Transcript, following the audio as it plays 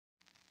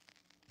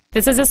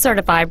This is a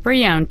certified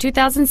pre-owned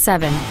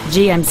 2007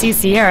 GMC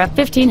Sierra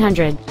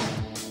 1500.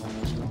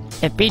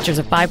 It features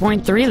a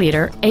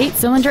 5.3-liter,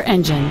 8-cylinder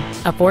engine,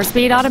 a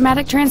 4-speed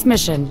automatic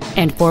transmission,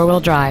 and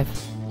 4-wheel drive.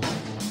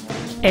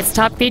 Its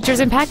top features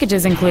and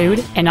packages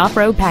include an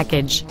off-road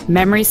package,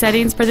 memory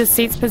settings for the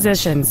seat's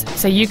positions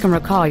so you can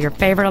recall your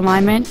favorite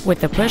alignment with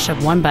the push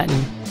of one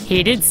button,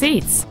 heated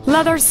seats,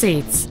 leather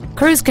seats,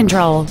 cruise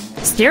control,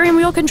 steering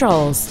wheel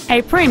controls,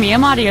 a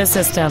premium audio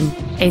system,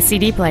 a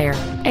CD player,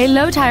 a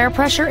low tire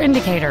pressure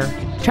indicator,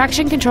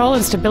 traction control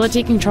and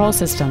stability control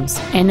systems,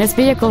 and this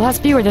vehicle has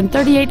fewer than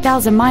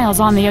 38,000 miles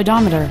on the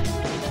odometer.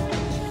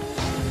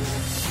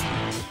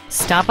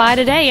 Stop by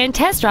today and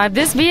test drive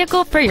this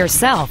vehicle for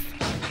yourself.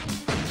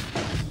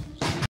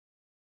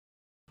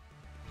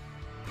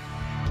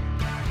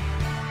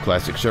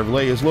 Classic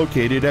Chevrolet is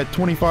located at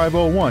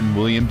 2501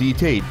 William D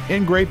Tate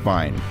in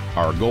Grapevine.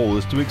 Our goal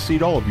is to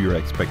exceed all of your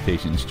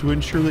expectations to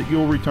ensure that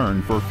you'll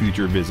return for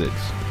future visits.